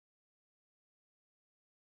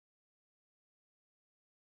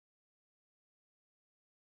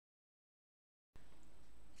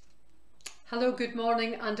Hello, good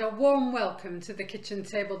morning and a warm welcome to the kitchen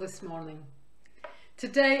table this morning.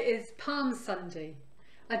 Today is Palm Sunday,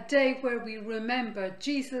 a day where we remember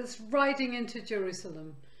Jesus riding into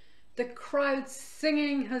Jerusalem, the crowd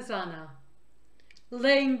singing Hosanna,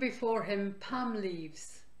 laying before him palm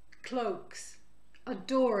leaves, cloaks,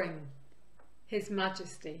 adoring his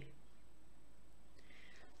majesty.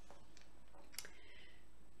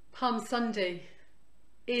 Palm Sunday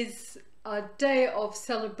is a day of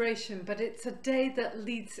celebration, but it's a day that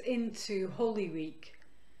leads into Holy Week.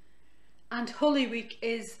 And Holy Week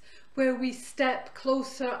is where we step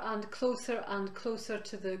closer and closer and closer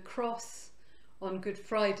to the cross on Good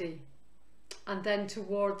Friday, and then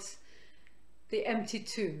towards the empty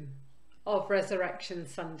tomb of Resurrection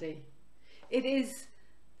Sunday. It is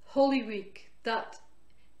Holy Week that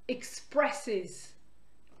expresses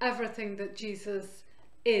everything that Jesus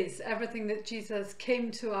is, everything that Jesus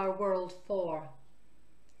came to our world for.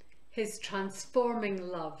 His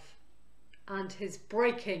transforming love and his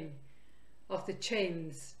breaking of the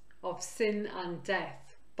chains of sin and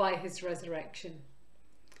death by his resurrection.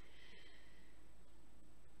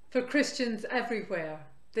 For Christians everywhere,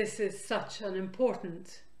 this is such an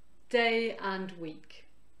important day and week.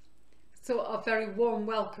 So a very warm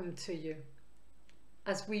welcome to you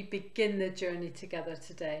as we begin the journey together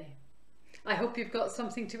today. I hope you've got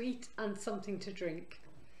something to eat and something to drink.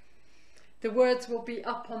 The words will be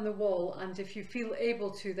up on the wall, and if you feel able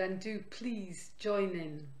to, then do please join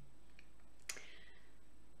in.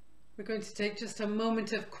 We're going to take just a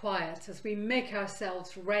moment of quiet as we make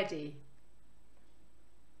ourselves ready.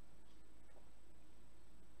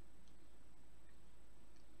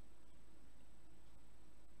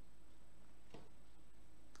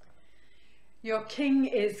 Your King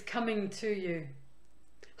is coming to you,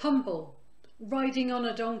 humble, riding on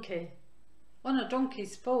a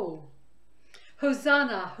donkey's foal.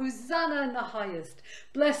 Hosanna, Hosanna in the highest.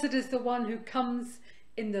 Blessed is the one who comes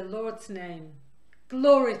in the Lord's name.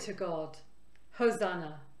 Glory to God.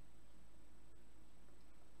 Hosanna.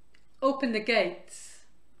 Open the gates.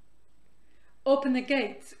 Open the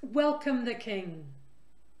gates. Welcome the King.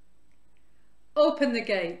 Open the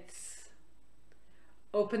gates.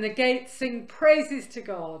 Open the gates. Sing praises to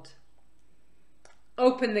God.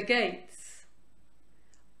 Open the gates.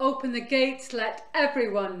 Open the gates, let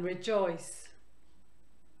everyone rejoice.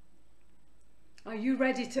 Are you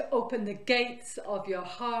ready to open the gates of your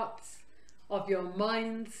hearts, of your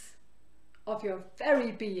minds, of your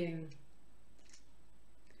very being?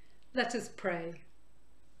 Let us pray.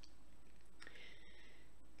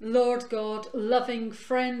 Lord God, loving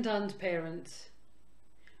friend and parent,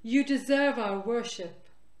 you deserve our worship,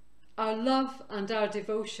 our love and our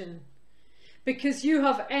devotion, because you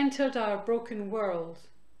have entered our broken world.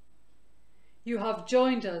 You have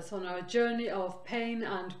joined us on our journey of pain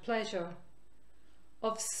and pleasure,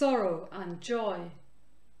 of sorrow and joy,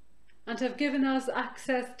 and have given us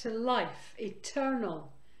access to life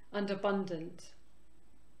eternal and abundant.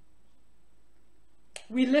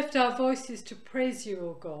 We lift our voices to praise you,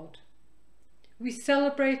 O God. We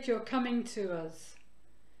celebrate your coming to us,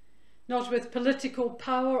 not with political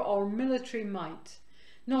power or military might,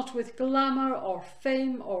 not with glamour or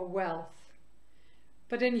fame or wealth,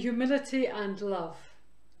 but in humility and love,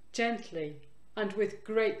 gently and with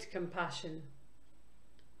great compassion.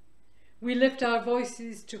 We lift our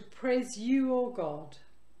voices to praise you, O God.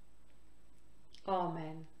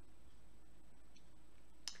 Amen.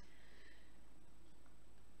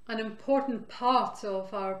 An important part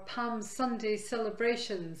of our Palm Sunday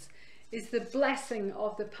celebrations is the blessing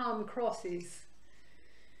of the palm crosses.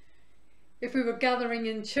 If we were gathering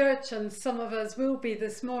in church, and some of us will be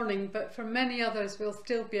this morning, but for many others we'll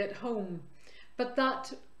still be at home, but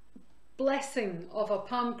that blessing of a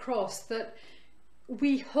palm cross that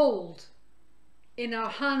we hold in our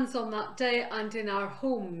hands on that day and in our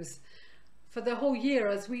homes for the whole year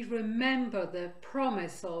as we remember the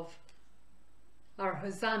promise of our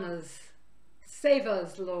hosannas. Save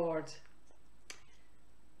us, Lord.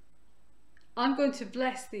 I'm going to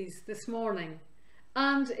bless these this morning.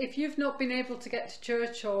 And if you've not been able to get to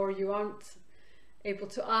church, or you aren't able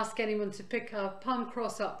to ask anyone to pick a palm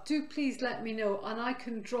cross up, do please let me know, and I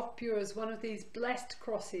can drop yours, one of these blessed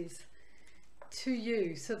crosses, to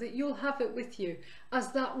you so that you'll have it with you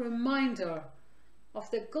as that reminder of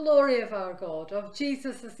the glory of our God, of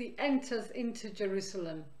Jesus as he enters into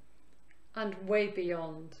Jerusalem and way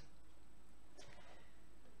beyond.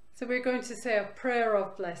 So we're going to say a prayer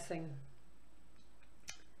of blessing.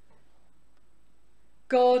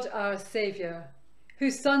 God, our Saviour,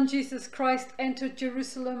 whose Son Jesus Christ entered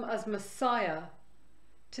Jerusalem as Messiah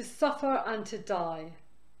to suffer and to die,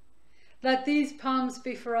 Let these palms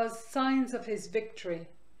be for us signs of his victory,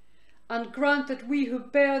 and grant that we who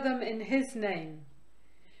bear them in his name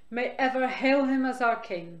may ever hail him as our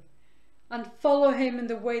King and follow him in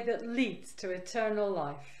the way that leads to eternal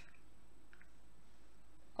life.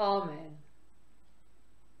 Amen.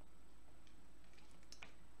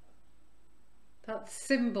 That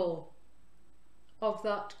symbol of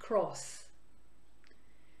that cross.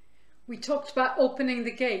 We talked about opening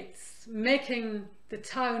the gates, making the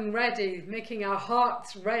town ready, making our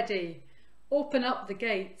hearts ready. Open up the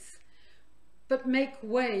gates, but make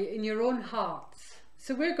way in your own hearts.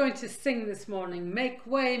 So we're going to sing this morning, make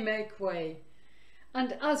way, make way.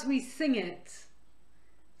 And as we sing it,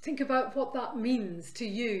 think about what that means to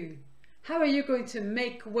you. How are you going to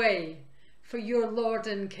make way for your Lord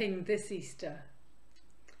and King this Easter?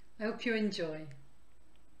 I hope you enjoy.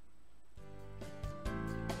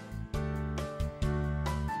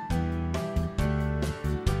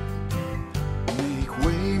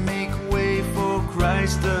 Make way for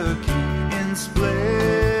Christ the King in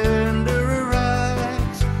splendor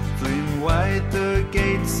arise. Flame white the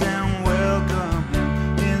gates and welcome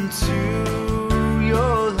him into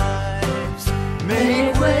your lives.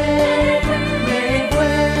 Make way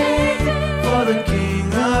for the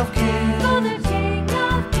King of Kings.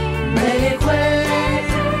 Make way,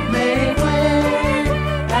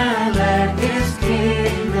 and let his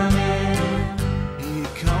kingdom in. He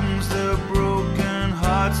comes the broken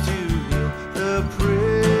hearts to heal, the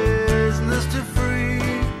prisoners to free.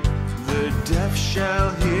 The deaf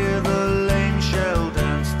shall hear, the lame shall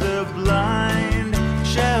dance, the blind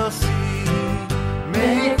shall see.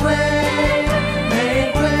 Make way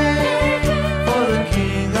for the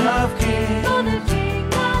King of Kings.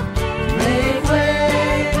 Make way,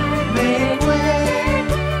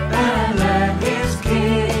 and let his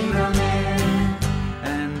kingdom in.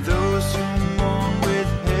 And those who mourn with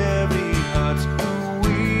heavy hearts, who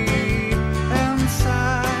weep and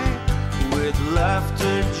sigh, with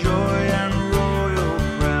laughter, joy, and royal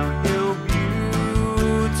crown, he'll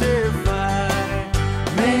beautify.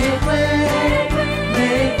 Make way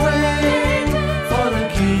for the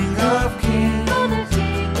King of Kings.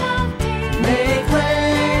 Make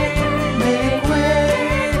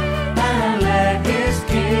way, and let his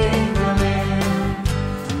kingdom in.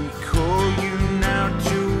 We call you now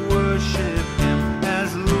to worship him as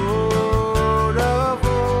Lord of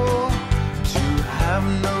all, to have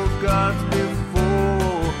no gods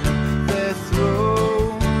before him, their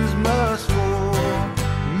thrones must fall.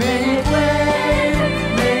 Make way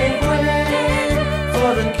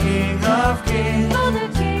for the King of Kings.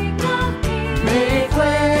 Make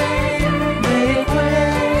way,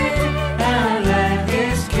 and let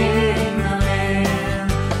his kingdom in.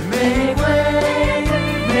 Make way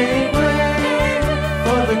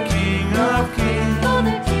for the King of Kings.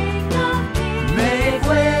 Make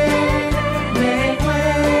way,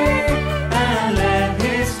 and let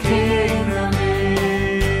his kingdom in.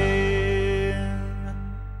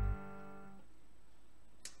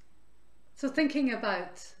 So thinking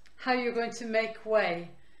about how you're going to make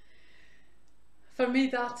way, for me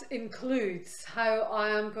that includes how I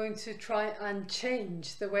am going to try and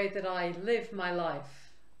change the way that I live my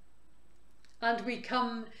life. And we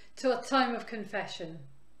come to a time of confession.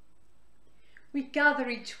 We gather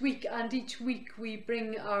each week, and each week we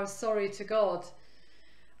bring our sorry to God.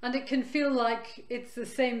 And it can feel like it's the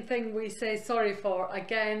same thing we say sorry for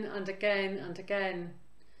again and again and again.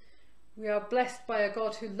 We are blessed by a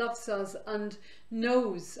God who loves us and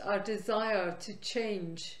knows our desire to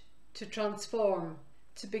change, to transform,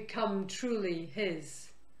 to become truly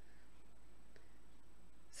his.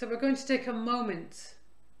 So we're going to take a moment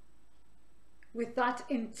with that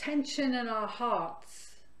intention in our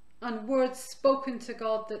hearts and words spoken to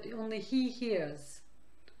God that only he hears,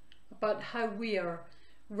 about how we are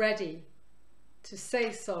ready to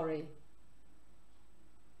say sorry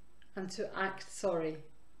and to act sorry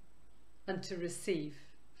and to receive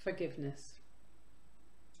forgiveness.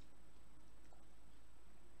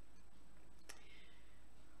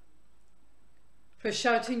 For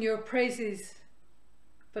shouting your praises,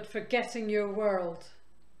 but forgetting your world.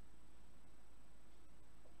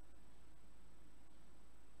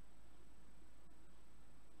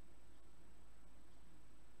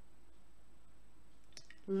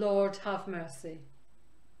 Lord, have mercy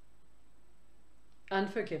and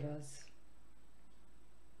forgive us.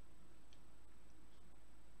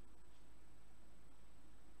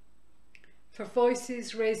 For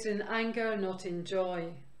voices raised in anger, not in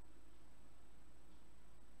joy.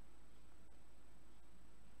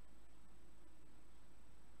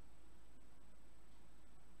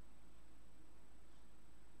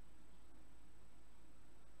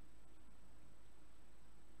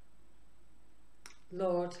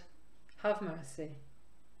 Lord, have mercy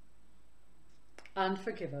and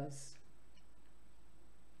forgive us.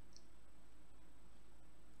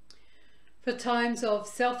 For times of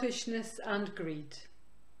selfishness and greed,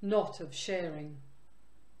 not of sharing.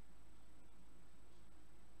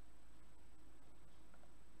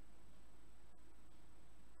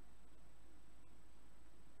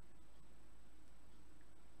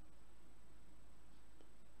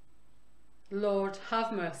 Lord,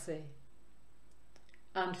 have mercy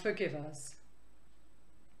and forgive us.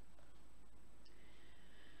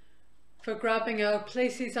 For grabbing our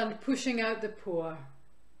places and pushing out the poor.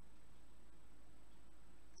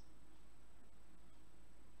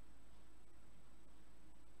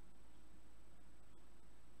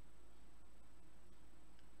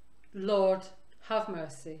 Lord, have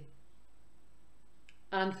mercy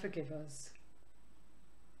and forgive us.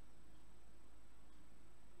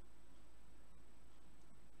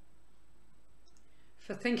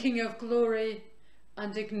 For thinking of glory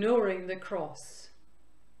and ignoring the cross.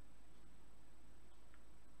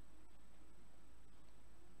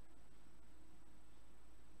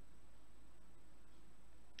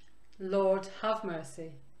 Lord, have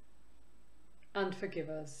mercy and forgive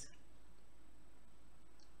us.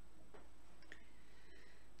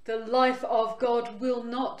 The life of God will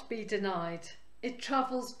not be denied. It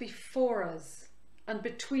travels before us and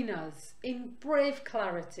between us in brave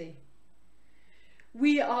clarity.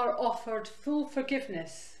 We are offered full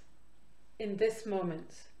forgiveness in this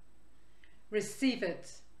moment. Receive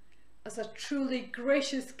it as a truly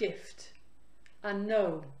gracious gift and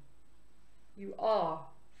know you are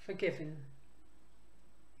forgiven.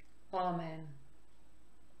 Amen.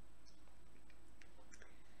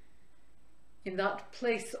 In that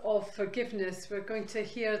place of forgiveness, we're going to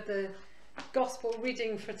hear the Gospel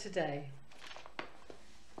reading for today.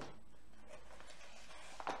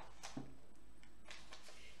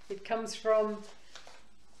 It comes from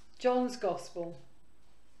John's Gospel,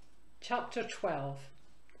 chapter 12,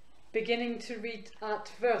 beginning to read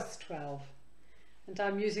at verse 12. And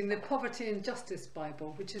I'm using the Poverty and Justice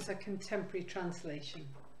Bible, which is a contemporary translation.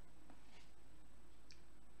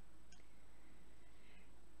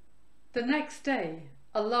 The next day,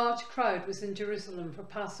 a large crowd was in Jerusalem for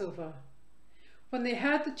Passover. When they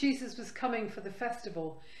heard that Jesus was coming for the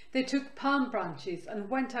festival, they took palm branches and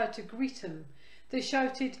went out to greet him. They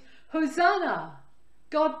shouted, "Hosanna!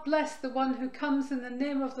 God bless the one who comes in the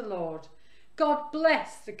name of the Lord. God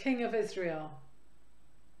bless the King of Israel."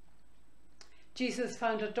 Jesus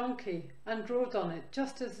found a donkey and rode on it,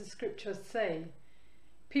 just as the scriptures say.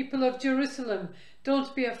 "People of Jerusalem,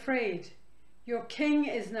 don't be afraid. Your king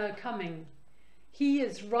is now coming. He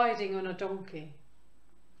is riding on a donkey."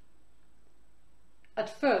 At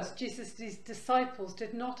first, Jesus' disciples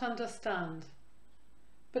did not understand.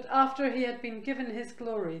 But after he had been given his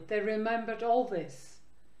glory, they remembered all this.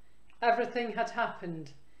 Everything had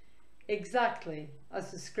happened exactly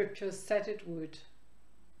as the scriptures said it would.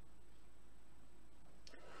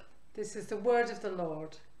 This is the word of the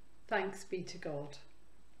Lord. Thanks be to God.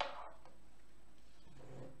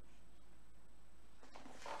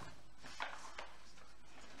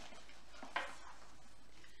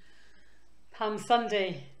 Palm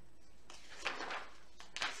Sunday.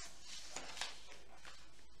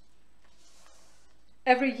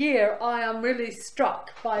 Every year I am really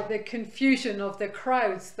struck by the confusion of the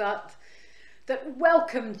crowds that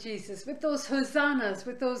welcome Jesus with those hosannas,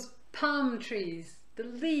 with those palm trees, the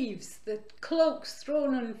leaves, the cloaks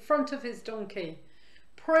thrown in front of his donkey,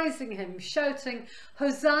 praising him, shouting,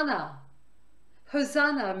 "Hosanna!"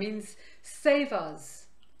 Hosanna means save us,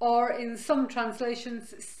 or in some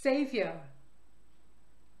translations, Saviour.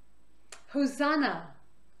 Hosanna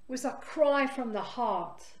was a cry from the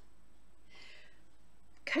heart.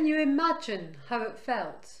 Can you imagine how it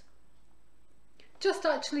felt? Just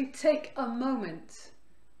actually take a moment.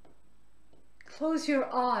 Close your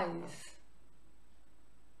eyes.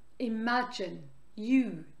 Imagine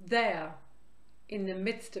you there in the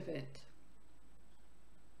midst of it.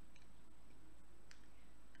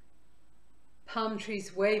 Palm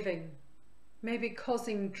trees waving, maybe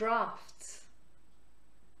causing drafts.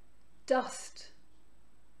 Dust,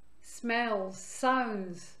 smells,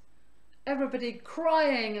 sounds, everybody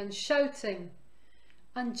crying and shouting,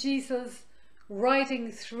 and Jesus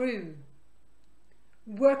riding through,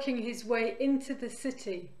 working his way into the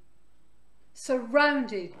city,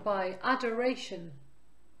 surrounded by adoration.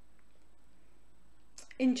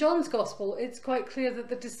 In John's Gospel, it's quite clear that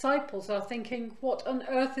the disciples are thinking, what on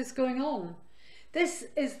earth is going on? This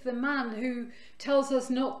is the man who tells us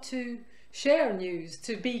not to share news,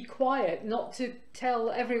 to be quiet, not to tell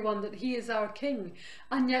everyone that he is our king.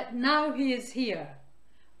 And yet now he is here.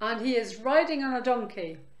 and he is riding on a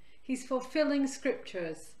donkey. He's fulfilling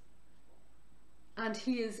scriptures, and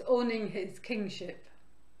he is owning his kingship.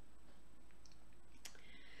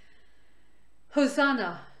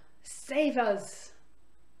 Hosanna, save us.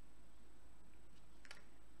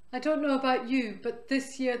 I don't know about you, but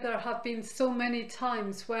this year there have been so many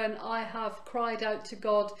times when I have cried out to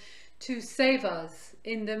God to save us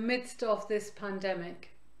in the midst of this pandemic.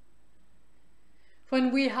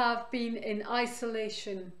 When we have been in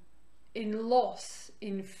isolation, in loss,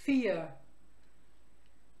 in fear,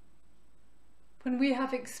 when we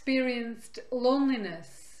have experienced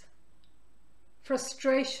loneliness,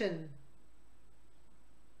 frustration,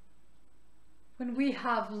 when we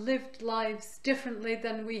have lived lives differently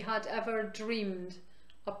than we had ever dreamed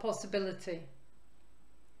a possibility.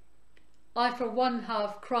 I, for one,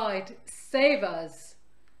 have cried, save us,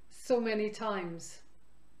 so many times.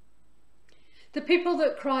 The people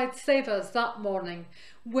that cried, save us, that morning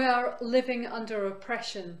were living under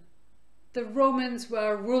oppression. The Romans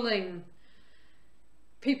were ruling.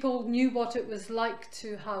 People knew what it was like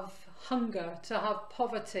to have hunger, to have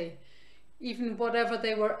poverty. Even whatever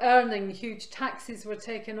they were earning, huge taxes were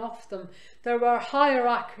taken off them. There were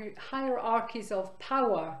hierarchies of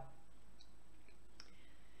power,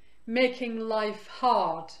 making life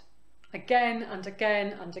hard again and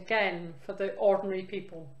again and again for the ordinary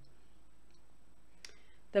people.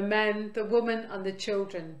 The men, the women and the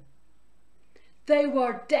children. They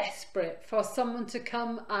were desperate for someone to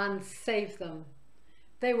come and save them.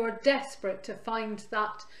 They were desperate to find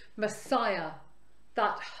that Messiah,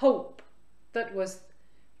 that hope that was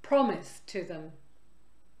promised to them.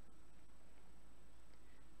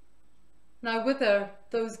 Now, whether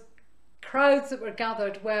those crowds that were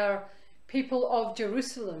gathered were people of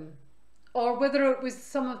Jerusalem, or whether it was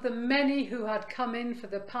some of the many who had come in for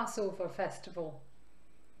the Passover festival,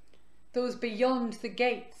 those beyond the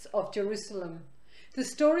gates of Jerusalem, the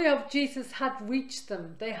story of Jesus had reached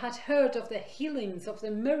them. They had heard of the healings, of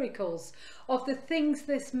the miracles, of the things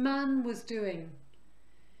this man was doing.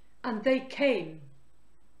 And they came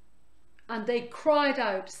and they cried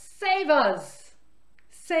out, save us,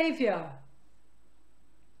 Saviour.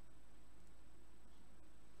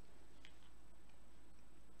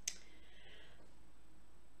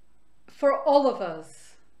 For all of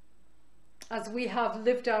us, as we have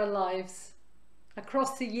lived our lives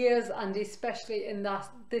across the years and especially in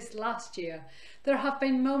this last year, there have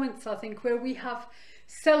been moments, I think, where we have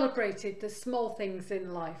celebrated the small things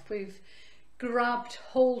in life. We've grabbed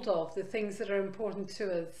hold of the things that are important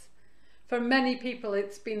to us. For many people,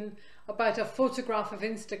 it's been about a photograph of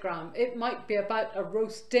Instagram. It might be about a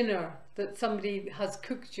roast dinner that somebody has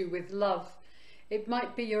cooked you with love. It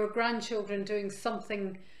might be your grandchildren doing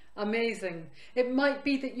something amazing. It might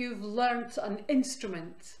be that you've learnt an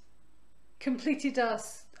instrument, completed a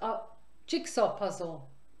jigsaw puzzle.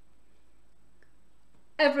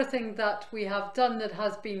 Everything that we have done that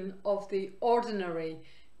has been of the ordinary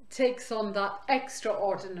takes on that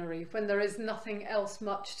extraordinary when there is nothing else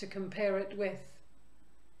much to compare it with.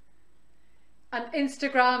 And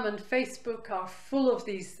Instagram and Facebook are full of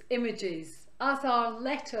these images, as are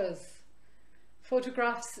letters,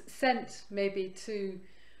 photographs sent maybe to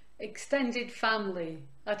extended family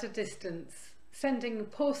at a distance, sending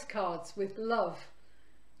postcards with love,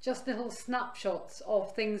 just little snapshots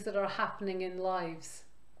of things that are happening in lives.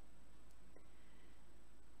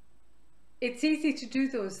 It's easy to do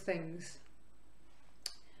those things,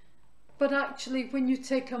 but actually when you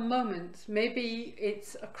take a moment, maybe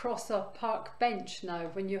it's across a park bench now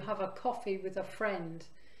when you have a coffee with a friend.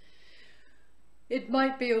 It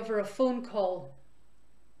might be over a phone call,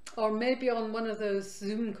 or maybe on one of those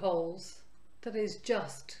Zoom calls that is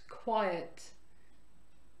just quiet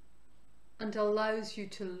and allows you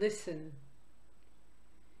to listen.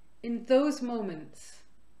 In those moments,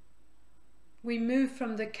 we move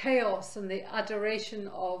from the chaos and the adoration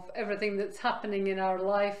of everything that's happening in our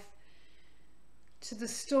life to the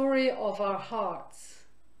story of our hearts.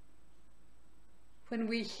 When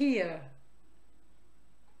we hear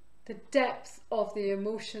the depth of the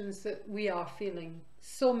emotions that we are feeling,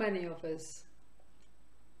 so many of us,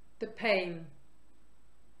 the pain,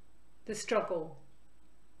 the struggle,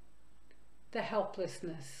 the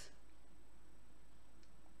helplessness.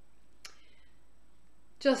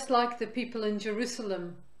 Just like the people in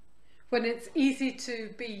Jerusalem, when it's easy to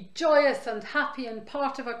be joyous and happy and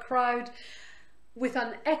part of a crowd with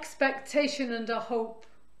an expectation and a hope.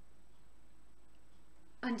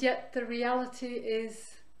 And yet the reality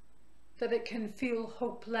is that it can feel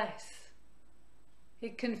hopeless.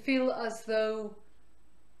 It can feel as though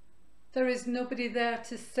there is nobody there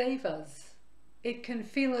to save us. It can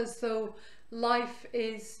feel as though life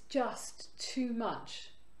is just too much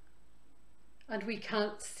and we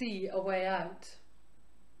can't see a way out.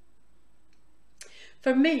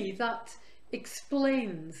 For me, that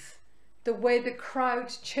explains the way the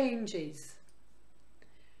crowd changes.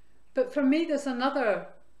 But for me, there's another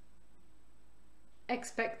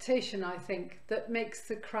expectation, I think, that makes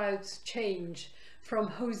the crowds change from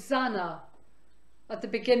Hosanna at the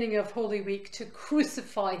beginning of Holy Week to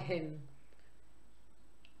crucify him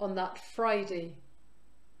on that Friday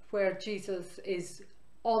where Jesus is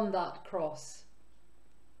on that cross.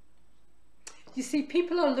 You see,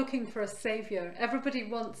 people are looking for a saviour. Everybody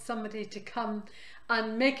wants somebody to come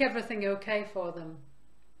and make everything okay for them.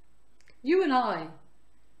 You and I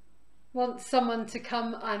want someone to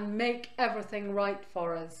come and make everything right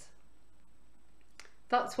for us.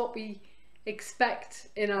 That's what we expect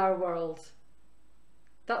in our world.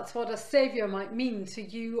 That's what a saviour might mean to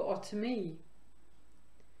you or to me.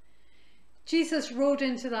 Jesus rode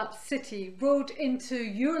into that city, rode into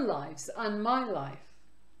your lives and my life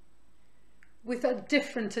with a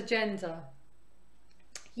different agenda.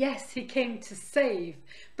 Yes, he came to save,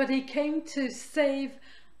 but he came to save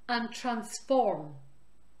and transform.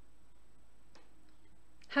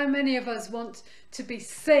 How many of us want to be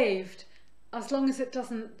saved as long as it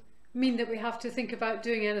doesn't mean that we have to think about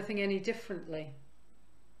doing anything any differently?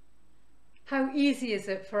 How easy is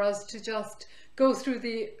it for us to just go through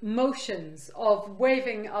the motions of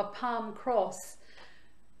waving a palm cross,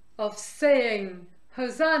 of saying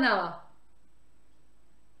Hosanna,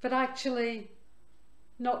 but actually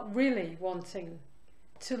not really wanting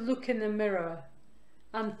to look in the mirror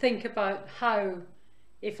and think about how,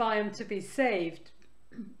 if I am to be saved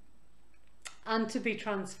and to be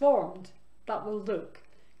transformed, that will look.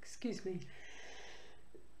 Excuse me.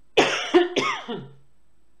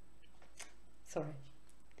 Sorry.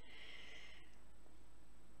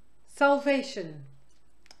 Salvation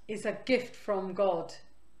is a gift from God.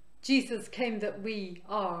 Jesus came that we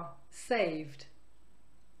are saved.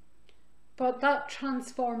 But that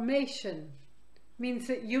transformation means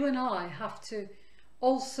that you and I have to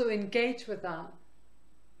also engage with that.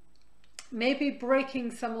 Maybe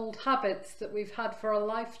breaking some old habits that we've had for a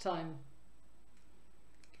lifetime.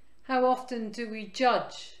 How often do we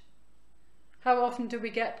judge? How often do we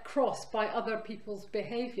get crossed by other people's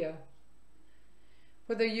behaviour?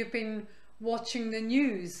 Whether you've been watching the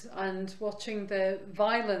news and watching the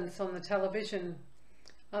violence on the television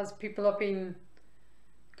as people have been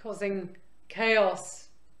causing chaos,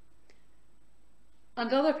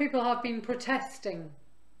 and other people have been protesting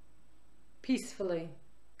peacefully,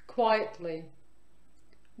 quietly,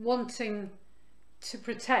 wanting to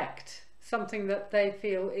protect something that they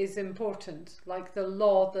feel is important, like the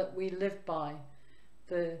law that we live by,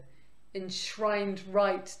 the enshrined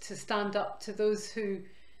right to stand up to those who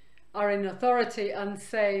are in authority and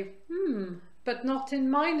say, but not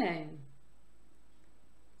in my name.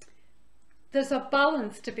 There's a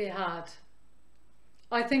balance to be had.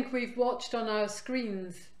 I think we've watched on our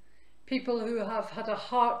screens people who have had a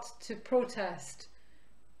heart to protest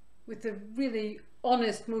with the really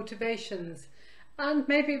honest motivations, and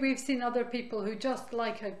maybe we've seen other people who just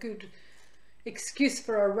like a good excuse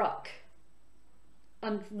for a ruck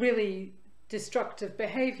and really destructive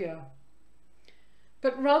behaviour.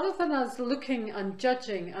 But rather than us looking and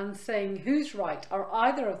judging and saying who's right, are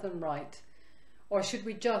either of them right, or should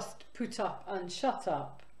we just put up and shut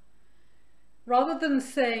up? Rather than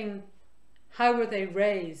saying how were they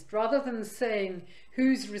raised, rather than saying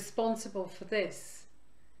who's responsible for this,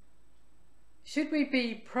 should we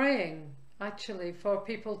be praying actually for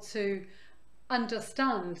people to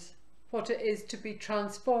understand what it is to be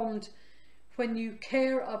transformed when you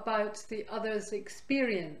care about the other's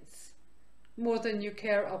experience more than you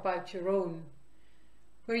care about your own,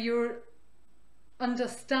 where you're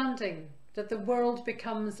understanding that the world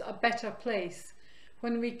becomes a better place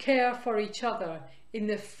when we care for each other in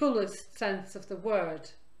the fullest sense of the word.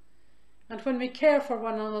 And when we care for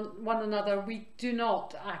one another, we do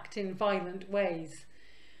not act in violent ways.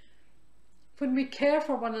 When we care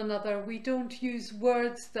for one another, we don't use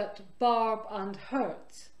words that barb and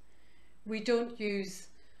hurt. We don't use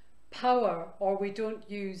power, or we don't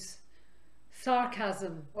use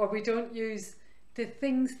sarcasm, or we don't use the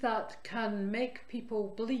things that can make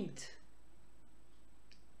people bleed.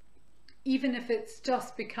 Even if it's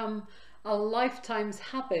just become a lifetime's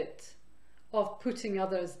habit of putting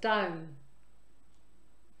others down.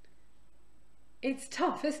 It's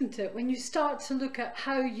tough, isn't it, when you start to look at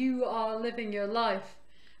how you are living your life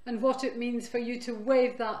and what it means for you to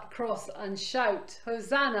wave that cross and shout,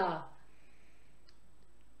 Hosanna.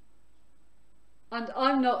 And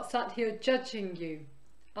I'm not sat here judging you.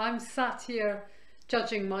 I'm sat here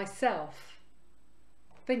judging myself,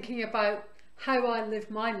 thinking about how I live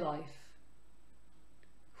my life,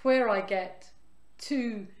 where I get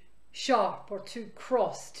too sharp or too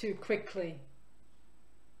cross too quickly,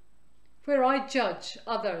 where I judge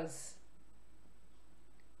others.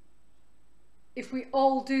 If we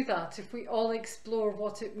all do that, if we all explore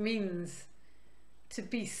what it means to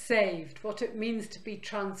be saved, what it means to be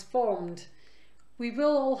transformed, we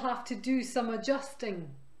will all have to do some adjusting.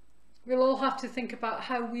 We'll all have to think about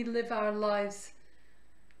how we live our lives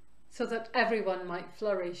so that everyone might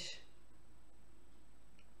flourish.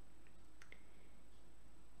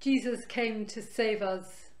 Jesus came to save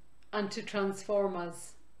us and to transform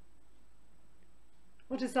us.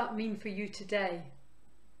 What does that mean for you today?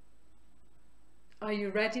 Are you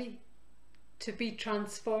ready to be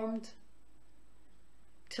transformed?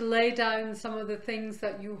 To lay down some of the things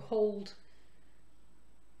that you hold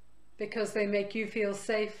because they make you feel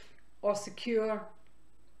safe or secure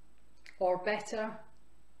or better,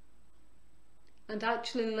 and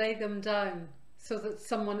actually lay them down so that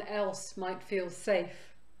someone else might feel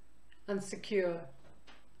safe and secure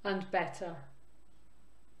and better.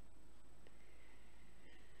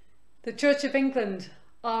 The Church of England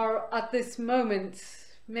are at this moment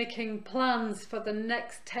making plans for the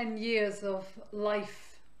next 10 years of life.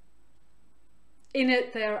 In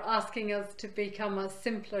it, they're asking us to become a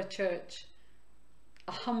simpler church,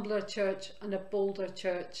 a humbler church and a bolder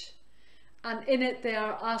church. And in it, they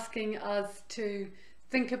are asking us to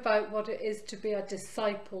think about what it is to be a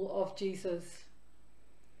disciple of Jesus,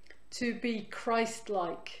 to be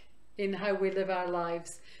Christ-like in how we live our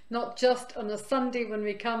lives, not just on a Sunday when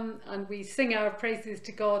we come and we sing our praises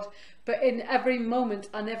to God, but in every moment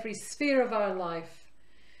and every sphere of our life,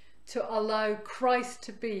 to allow Christ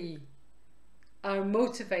to be our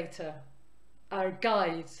motivator, our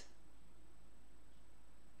guide,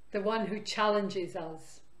 the one who challenges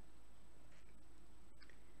us.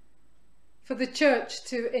 For the church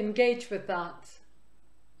to engage with that,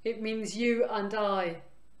 it means you and I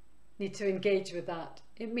need to engage with that.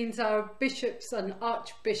 It means our bishops and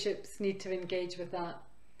archbishops need to engage with that.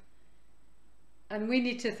 And we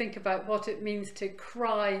need to think about what it means to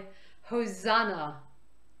cry Hosanna,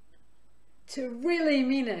 to really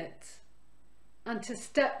mean it, and to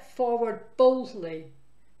step forward boldly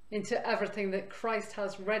into everything that Christ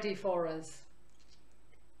has ready for us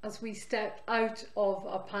as we step out of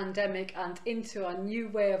a pandemic and into a new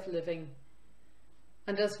way of living,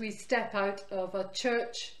 and as we step out of a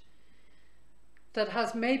church that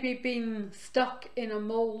has maybe been stuck in a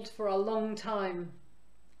mould for a long time,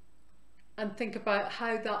 and think about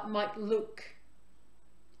how that might look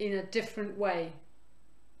in a different way.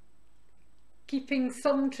 Keeping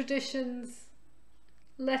some traditions,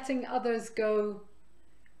 letting others go,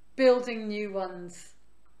 building new ones,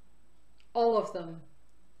 all of them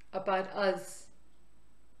about us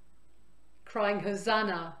crying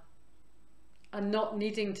Hosanna and not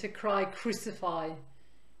needing to cry crucify,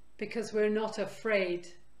 because we're not afraid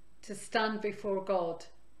to stand before God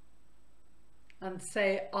and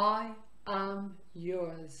say, I am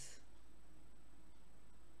yours.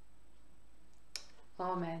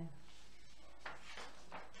 Amen.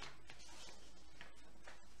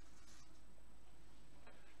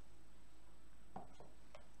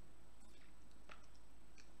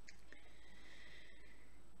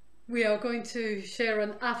 We are going to share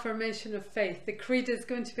an affirmation of faith. The creed is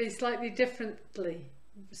going to be slightly differently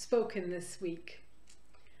spoken this week.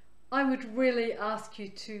 I would really ask you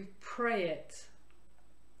to pray it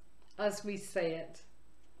as we say it.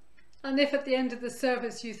 And if at the end of the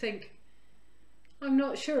service you think, I'm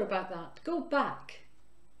not sure about that, go back,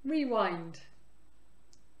 rewind,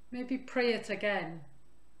 maybe pray it again,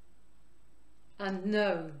 and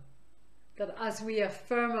know that as we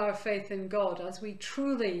affirm our faith in God, as we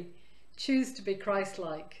truly choose to be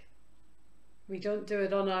Christ-like, we don't do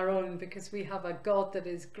it on our own, because we have a God that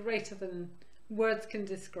is greater than words can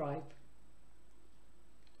describe.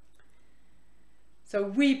 So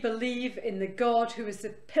we believe in the God who is the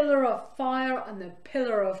pillar of fire and the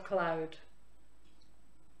pillar of cloud.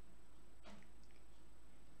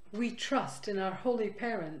 We trust in our Holy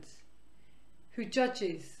Parent, who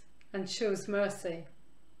judges and shows mercy.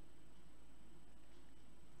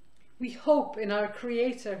 We hope in our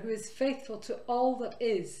Creator, who is faithful to all that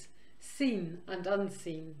is, seen and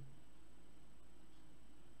unseen.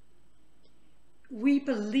 We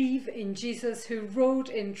believe in Jesus, who rode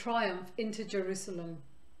in triumph into Jerusalem.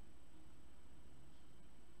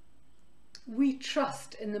 We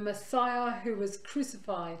trust in the Messiah who was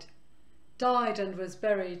crucified, died and was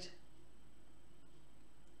buried.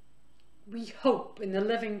 We hope in the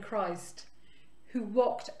living Christ, who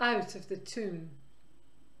walked out of the tomb.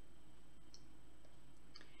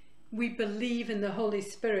 We believe in the Holy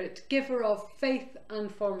Spirit, giver of faith and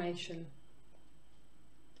formation.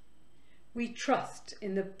 We trust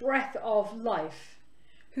in the breath of life,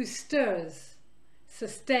 who stirs,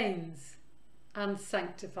 sustains, and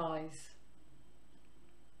sanctifies.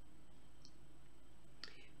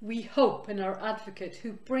 We hope in our advocate,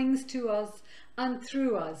 who brings to us and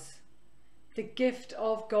through us the gift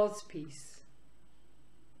of God's peace.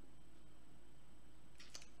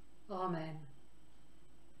 Amen.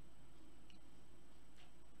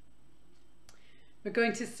 We're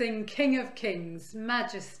going to sing King of Kings,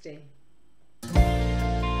 Majesty.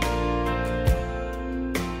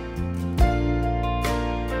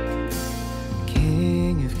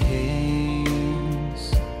 King of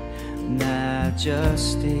Kings,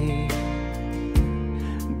 Majesty,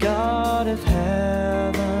 God of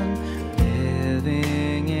heaven,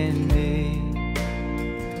 living in me,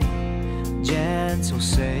 gentle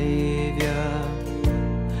Savior,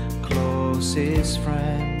 closest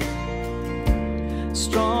friend,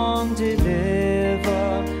 strong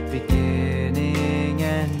deliver, beginning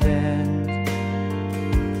and end.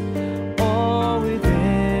 All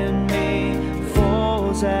within me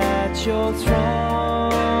falls at your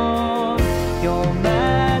throne. Your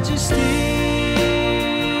Majesty,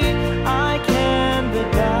 I can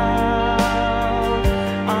but bow.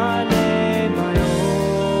 I lay my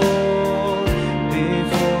all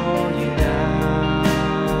before you now.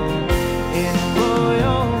 In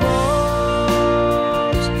royal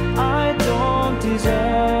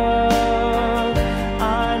deserve,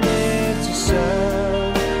 I live to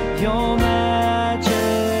serve your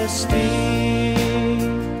majesty.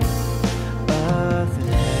 Earth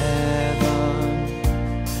and heaven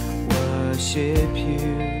worship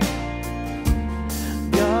you,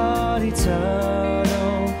 God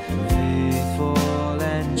eternal, faithful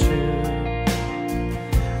and true,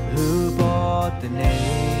 who bought the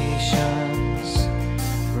nations,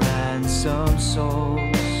 ransomed souls,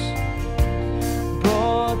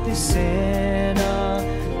 the sinner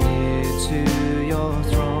near to your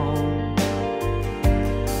throne.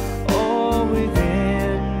 All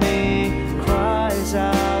within me cries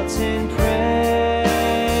out in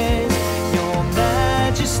praise. Your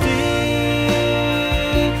Majesty,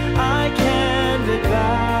 I can but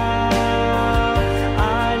bow.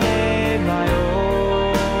 I lay my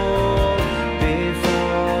all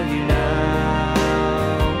before you now.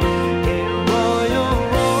 In royal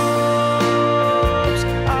robes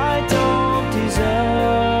I don't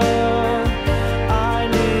deserve, I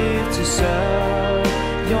live to serve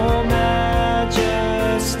your majesty.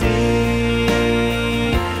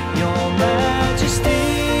 Your majesty,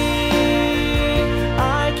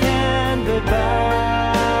 I can but bow.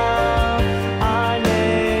 I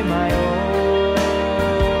lay my all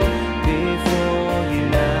before you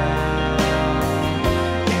now.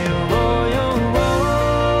 In royal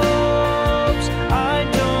robes I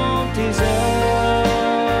don't deserve,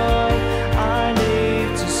 I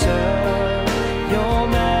live to serve your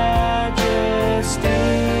majesty.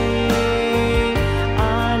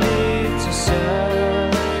 I live to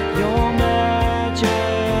serve your majesty.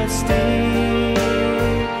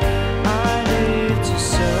 I live to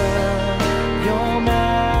serve your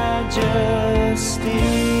majesty.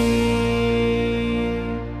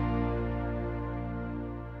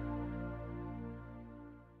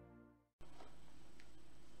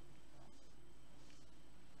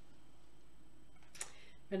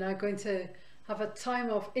 We're now going to have a time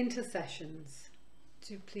of intercessions.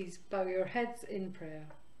 Do please bow your heads in prayer.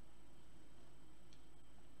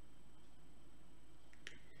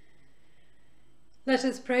 Let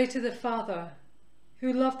us pray to the Father,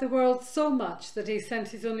 who loved the world so much that he sent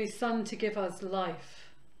his only Son to give us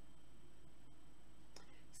life.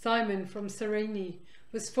 Simon from Cyrene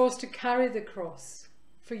was forced to carry the cross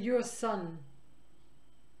for your Son.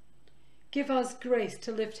 Give us grace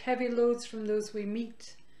to lift heavy loads from those we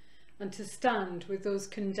meet and to stand with those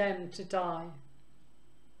condemned to die.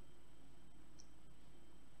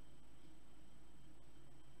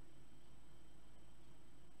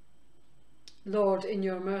 Lord, in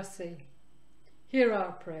your mercy, hear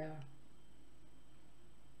our prayer.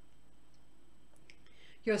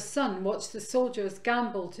 Your Son watched the soldiers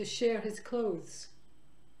gamble to share his clothes.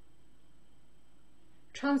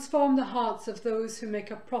 Transform the hearts of those who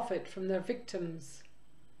make a profit from their victims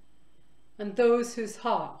and those whose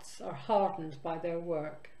hearts are hardened by their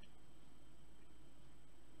work.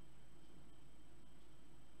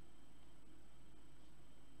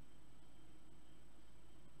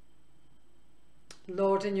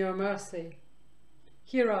 Lord, in your mercy,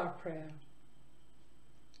 hear our prayer.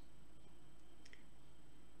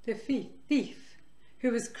 The thief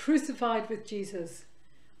who was crucified with Jesus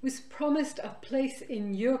was promised a place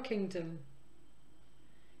in your kingdom.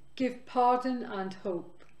 Give pardon and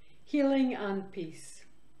hope, healing and peace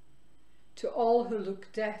to all who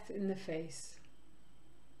look death in the face.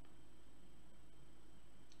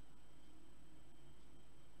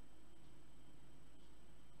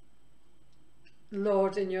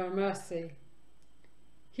 Lord, in your mercy,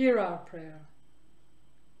 hear our prayer.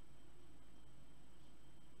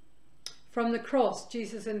 From the cross,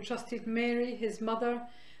 Jesus entrusted Mary, his mother,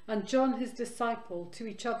 and John, his disciple, to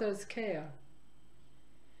each other's care.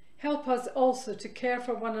 Help us also to care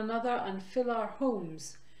for one another and fill our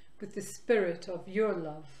homes with the spirit of your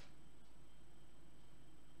love.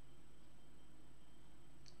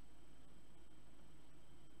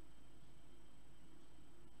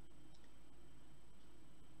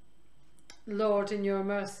 Lord, in your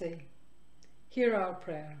mercy, hear our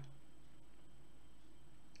prayer.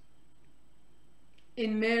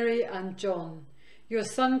 In Mary and John, your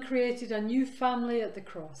Son created a new family at the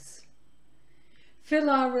cross. Fill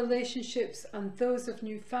our relationships and those of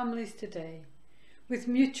new families today with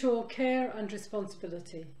mutual care and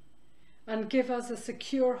responsibility, and give us a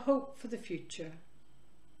secure hope for the future.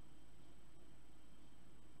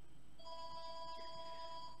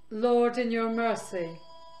 Lord, in your mercy,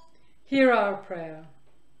 hear our prayer.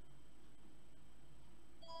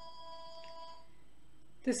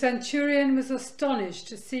 The centurion was astonished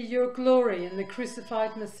to see your glory in the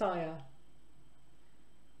crucified Messiah.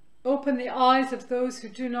 Open the eyes of those who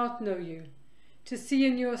do not know you, to see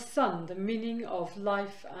in your Son the meaning of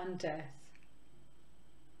life and death.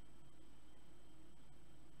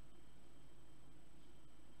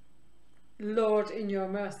 Lord, in your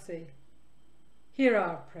mercy, hear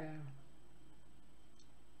our prayer.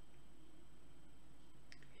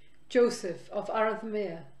 Joseph of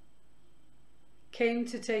Arimathea came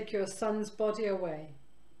to take your Son's body away.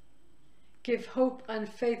 Give hope and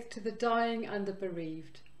faith to the dying and the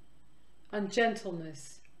bereaved, and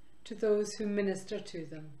gentleness to those who minister to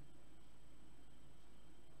them.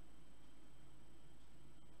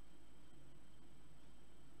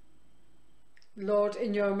 Lord,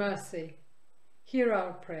 in your mercy, hear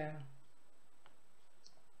our prayer.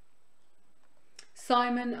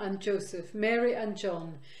 Simon and Joseph, Mary and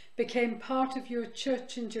John became part of your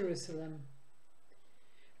church in Jerusalem.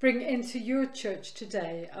 Bring into your church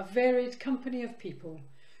today a varied company of people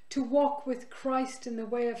to walk with Christ in the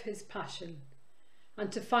way of his passion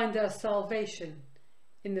and to find their salvation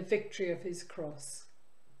in the victory of his cross.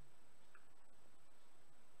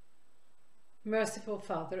 Merciful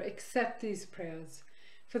Father, accept these prayers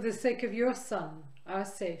for the sake of your Son, our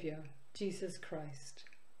Saviour, Jesus Christ.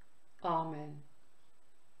 Amen.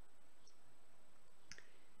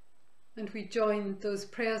 And we join those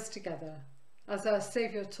prayers together. As our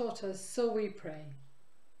Saviour taught us, so we pray.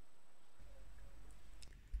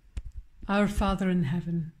 Our Father in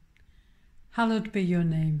heaven, hallowed be your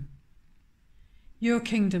name. Your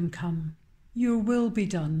kingdom come, your will be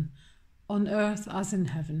done, on earth as in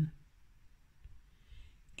heaven.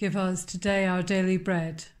 Give us today our daily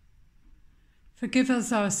bread. Forgive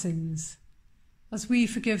us our sins, as we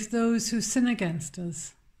forgive those who sin against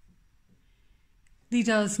us. Lead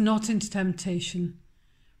us not into temptation,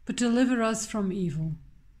 but deliver us from evil.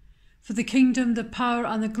 For the kingdom, the power,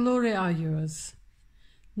 and the glory are yours,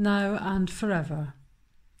 now and forever.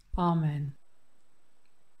 Amen.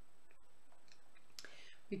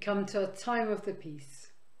 We come to a time of the peace.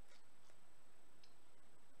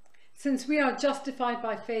 Since we are justified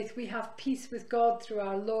by faith, we have peace with God through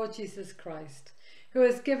our Lord Jesus Christ, who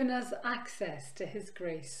has given us access to his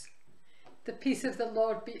grace. The peace of the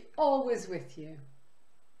Lord be always with you.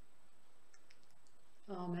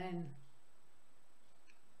 Amen.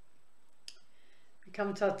 We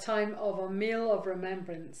come to a time of a meal of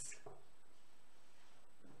remembrance.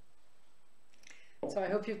 So I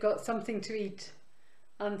hope you've got something to eat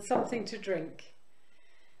and something to drink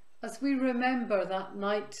as we remember that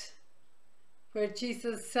night where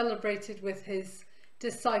Jesus celebrated with his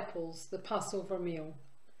disciples the Passover meal,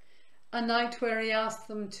 a night where he asked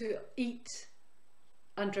them to eat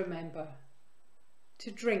and remember,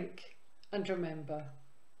 to drink and remember.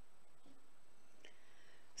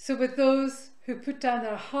 So with those who put down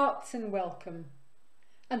their hearts in welcome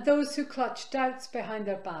and those who clutch doubts behind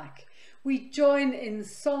their back, we join in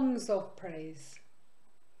songs of praise.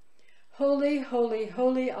 Holy, holy,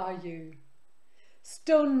 holy are you,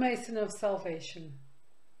 stonemason of salvation.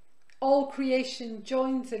 All creation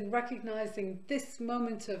joins in recognizing this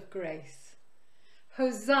moment of grace.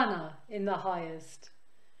 Hosanna in the highest.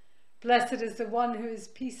 Blessed is the one who is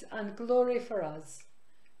peace and glory for us.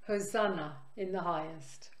 Hosanna in the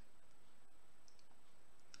highest.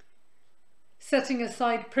 Setting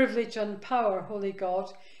aside privilege and power, Holy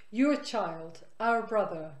God, your child, our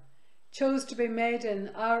brother, chose to be made in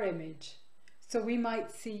our image so we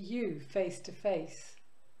might see you face to face.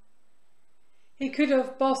 He could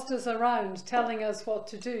have bossed us around telling us what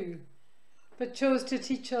to do, but chose to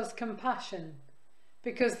teach us compassion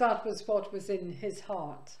because that was what was in his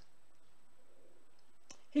heart.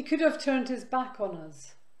 He could have turned his back on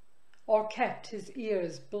us or kept his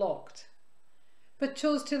ears blocked, but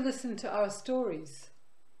chose to listen to our stories,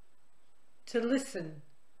 to listen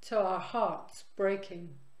to our hearts breaking.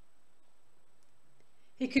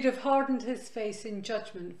 He could have hardened his face in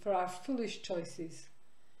judgment for our foolish choices,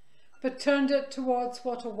 but turned it towards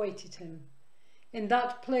what awaited him, in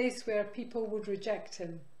that place where people would reject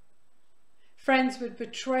him, friends would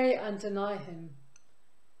betray and deny him,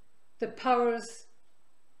 the powers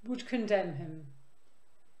would condemn him,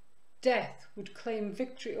 death would claim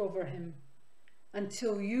victory over him,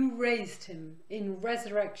 until you raised him in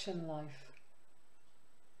resurrection life.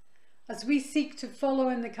 As we seek to follow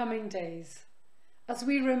in the coming days, as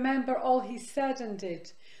we remember all he said and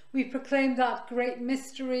did, we proclaim that great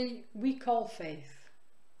mystery we call faith.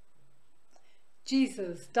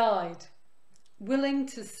 Jesus died, willing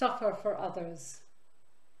to suffer for others.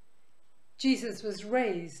 Jesus was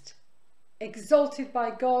raised, exalted by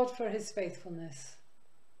God for his faithfulness.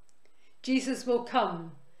 Jesus will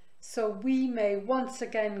come, so we may once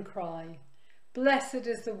again cry, "Blessed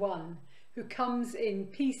is the one who comes in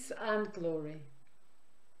peace and glory."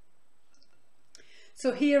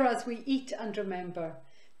 So here, as we eat and remember,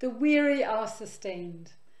 the weary are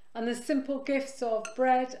sustained, and the simple gifts of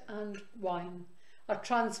bread and wine are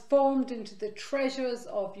transformed into the treasures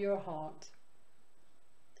of your heart.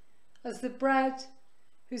 As the bread,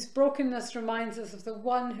 whose brokenness reminds us of the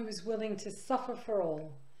one who is willing to suffer for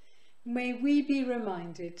all, may we be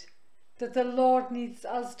reminded that the Lord needs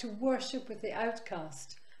us to worship with the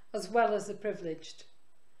outcast as well as the privileged,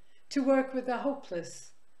 to work with the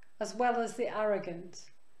hopeless as well as the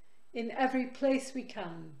arrogant, in every place we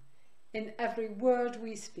can, in every word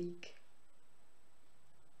we speak.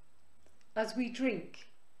 As we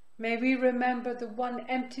drink, may we remember the one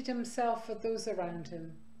emptied himself for those around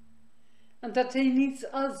him, and that he needs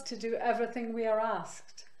us to do everything we are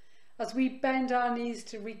asked, as we bend our knees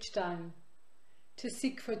to reach down, to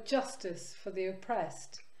seek for justice for the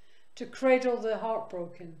oppressed, to cradle the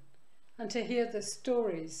heartbroken, and to hear the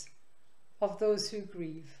stories of those who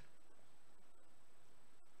grieve.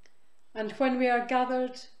 And when we are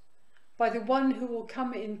gathered by the one who will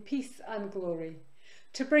come in peace and glory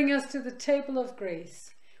to bring us to the table of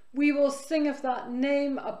grace, we will sing of that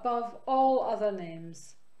name above all other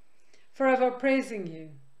names, forever praising you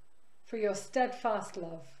for your steadfast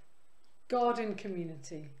love, God in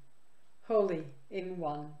community, holy in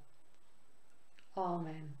one.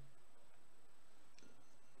 Amen.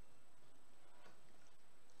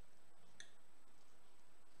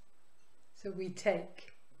 So we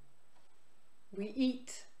take, we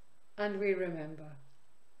eat, and we remember.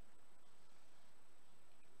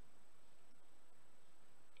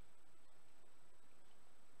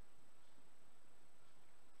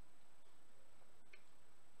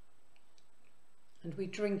 And we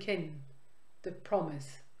drink in the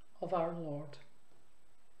promise of our Lord.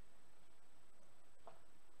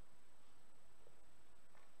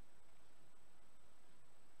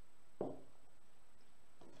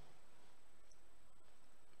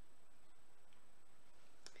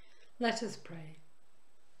 Let us pray.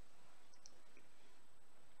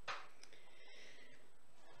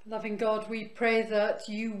 Loving God, we pray that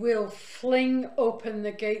you will fling open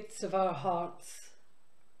the gates of our hearts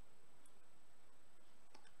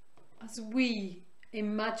as we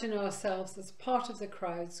imagine ourselves as part of the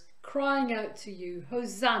crowds crying out to you,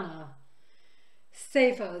 Hosanna,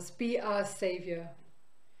 save us, be our Saviour.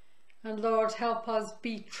 And Lord, help us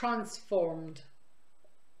be transformed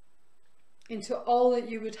into all that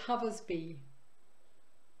you would have us be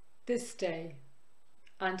this day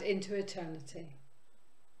and into eternity.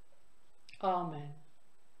 Amen.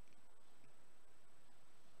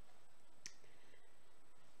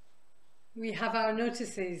 We have our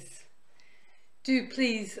notices. Do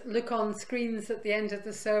please look on screens at the end of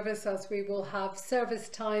the service, as we will have service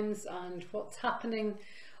times and what's happening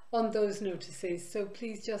on those notices. So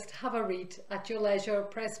please just have a read at your leisure,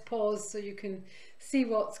 press pause so you can see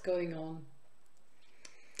what's going on.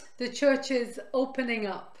 The church is opening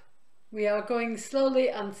up. We are going slowly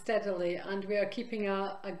and steadily, and we are keeping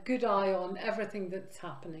a good eye on everything that's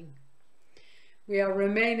happening. We are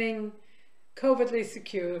remaining COVIDly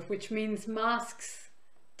secure, which means masks,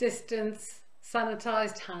 distance,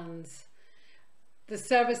 sanitised hands. The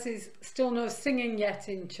service is still no singing yet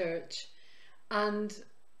in church, and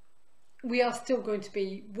we are still going to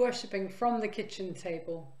be worshipping from the kitchen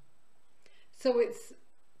table. So it's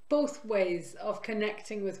both ways of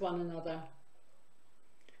connecting with one another.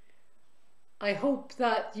 I hope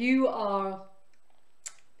that you are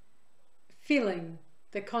feeling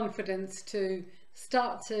the confidence to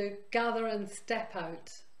start to gather and step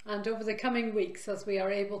out. And over the coming weeks, as we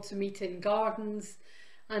are able to meet in gardens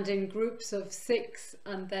and in groups of 6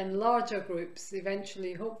 and then larger groups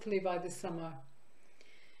eventually, hopefully by the summer,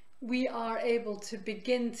 we are able to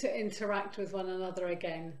begin to interact with one another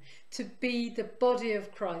again, to be the body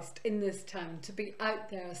of Christ in this town, to be out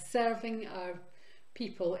there serving our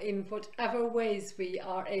people in whatever ways we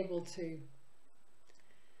are able to.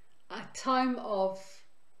 A time of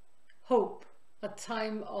hope, a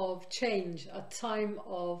time of change, a time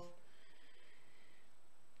of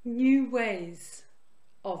new ways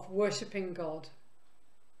of worshipping God.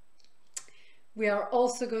 We are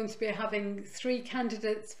also going to be having 3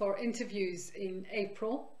 candidates for interviews in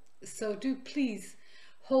April, so do please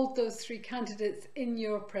hold those 3 candidates in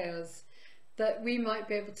your prayers, that we might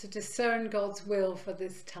be able to discern God's will for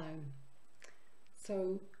this town.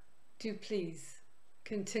 So do please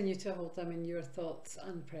continue to hold them in your thoughts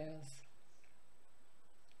and prayers.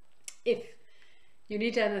 If you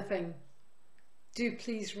need anything, do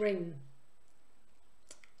please ring.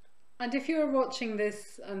 And if you're watching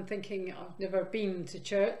this and thinking, I've never been to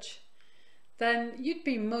church, then you'd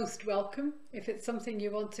be most welcome if it's something you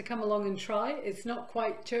want to come along and try. It's not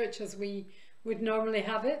quite church as we would normally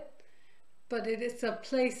have it, but it is a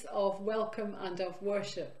place of welcome and of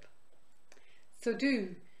worship. So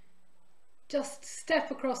do just step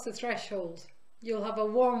across the threshold. You'll have a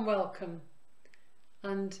warm welcome,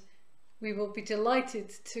 and we will be delighted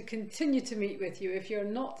to continue to meet with you if you're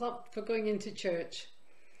not up for going into church.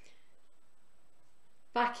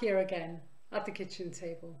 Back here again at the kitchen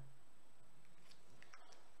table.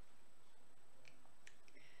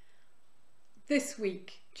 This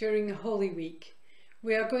week, during Holy Week,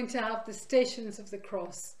 we are going to have the Stations of the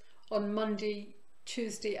Cross on Monday,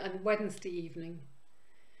 Tuesday and Wednesday evening.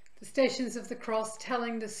 The Stations of the Cross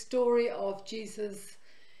telling the story of Jesus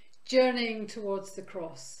journeying towards the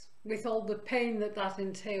cross with all the pain that that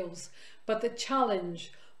entails. But the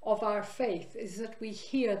challenge of our faith is that we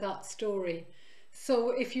hear that story.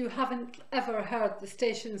 So if you haven't ever heard the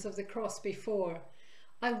Stations of the Cross before,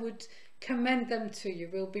 I would commend them to you.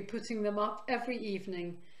 We'll be putting them up every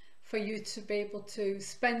evening for you to be able to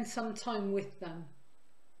spend some time with them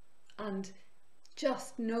and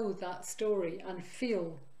just know that story and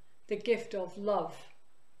feel the gift of love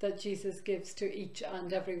that Jesus gives to each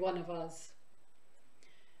and every one of us.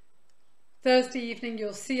 Thursday evening,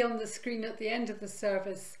 you'll see on the screen at the end of the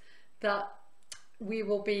service that we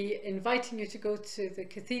will be inviting you to go to the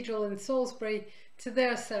Cathedral in Salisbury to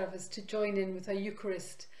their service to join in with a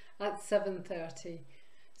Eucharist at 7:30.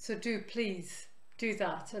 So do please do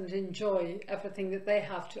that and enjoy everything that they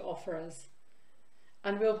have to offer us.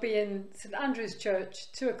 And we'll be in St Andrew's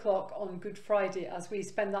Church 2 o'clock on Good Friday as we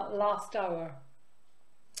spend that last hour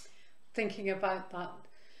thinking about that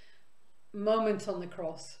moment on the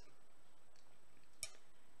cross.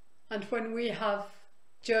 And when we have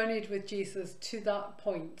journeyed with Jesus to that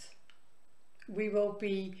point, we will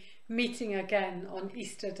be meeting again on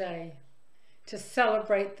Easter Day to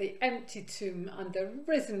celebrate the empty tomb and the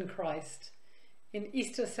risen Christ in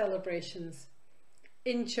Easter celebrations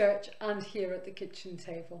in church and here at the kitchen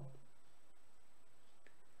table.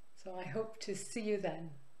 So I hope to see you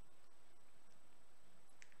then.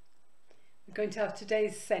 We're going to have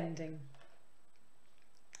today's sending.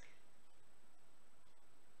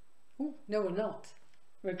 Oh, no, we're not.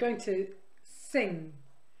 We're going to sing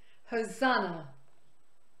Hosanna.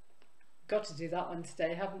 Got to do that one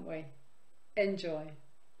today, haven't we? Enjoy.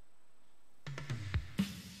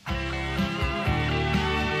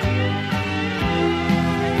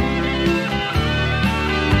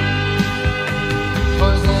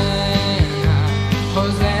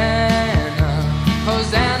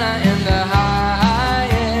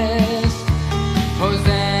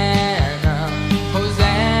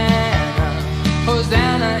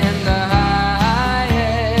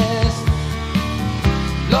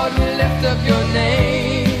 Lord, we lift up your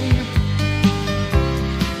name.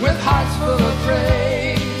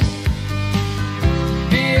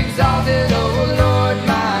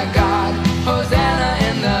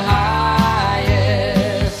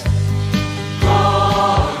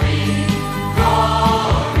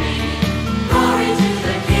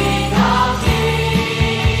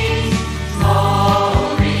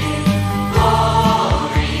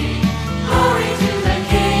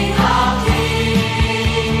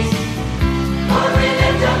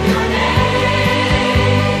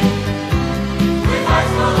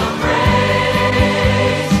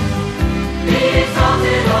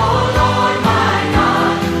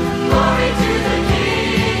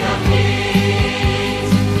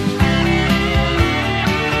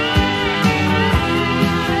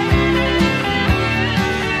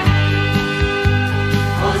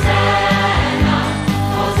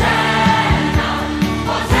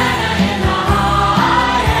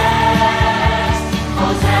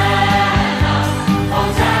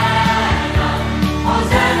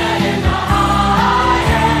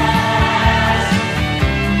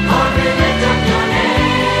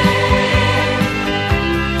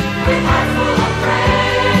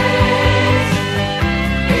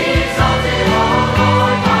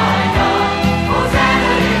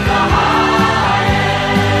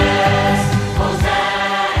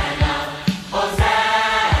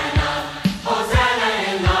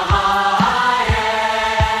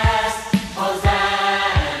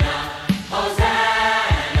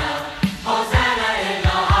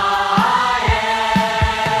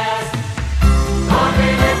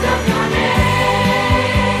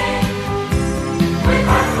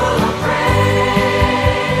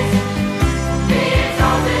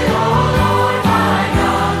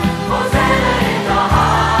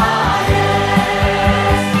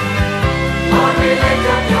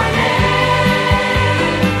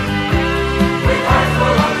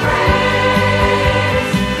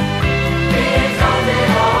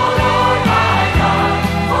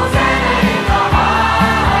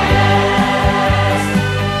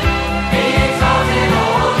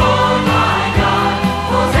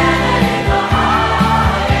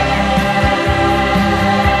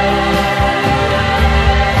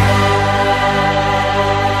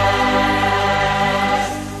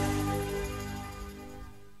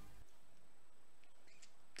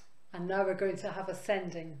 going to have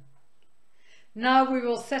ascending. Now we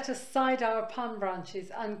will set aside our palm branches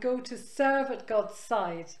and go to serve at God's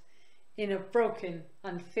side in a broken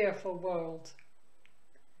and fearful world.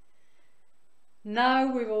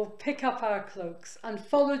 Now we will pick up our cloaks and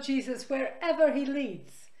follow Jesus wherever he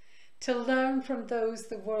leads, to learn from those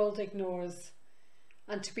the world ignores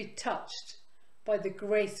and to be touched by the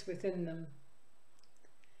grace within them.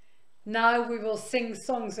 Now we will sing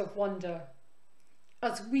songs of wonder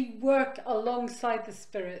as we work alongside the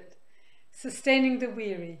Spirit, sustaining the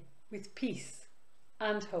weary with peace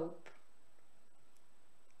and hope.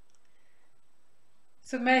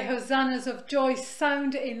 So may hosannas of joy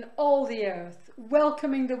sound in all the earth,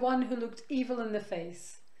 welcoming the one who looked evil in the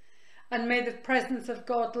face. And may the presence of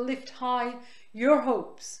God lift high your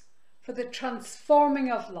hopes for the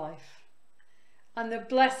transforming of life. And the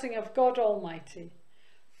blessing of God Almighty,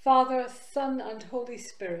 Father, Son and Holy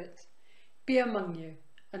Spirit, be among you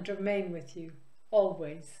and remain with you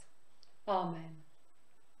always. Amen.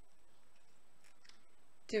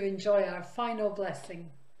 Do enjoy our final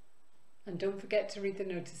blessing. And don't forget to read the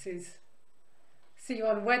notices. See you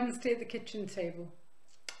on Wednesday at the kitchen table,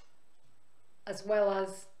 as well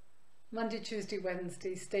as Monday, Tuesday,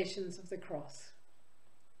 Wednesday, Stations of the Cross.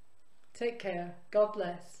 Take care. God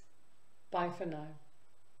bless. Bye for now.